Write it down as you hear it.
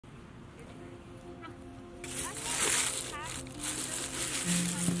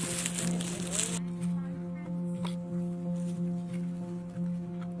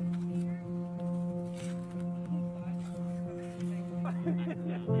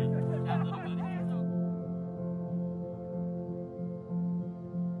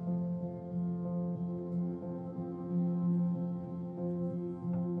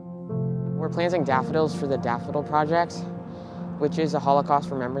planting daffodils for the Daffodil Project, which is a Holocaust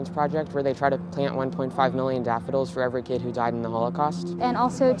remembrance project where they try to plant 1.5 million daffodils for every kid who died in the Holocaust. And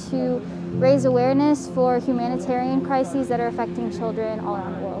also to raise awareness for humanitarian crises that are affecting children all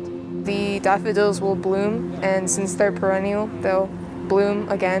around the world. The daffodils will bloom, and since they're perennial, they'll bloom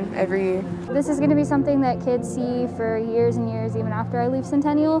again every year. This is going to be something that kids see for years and years, even after I leave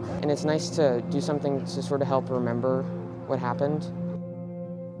Centennial. And it's nice to do something to sort of help remember what happened.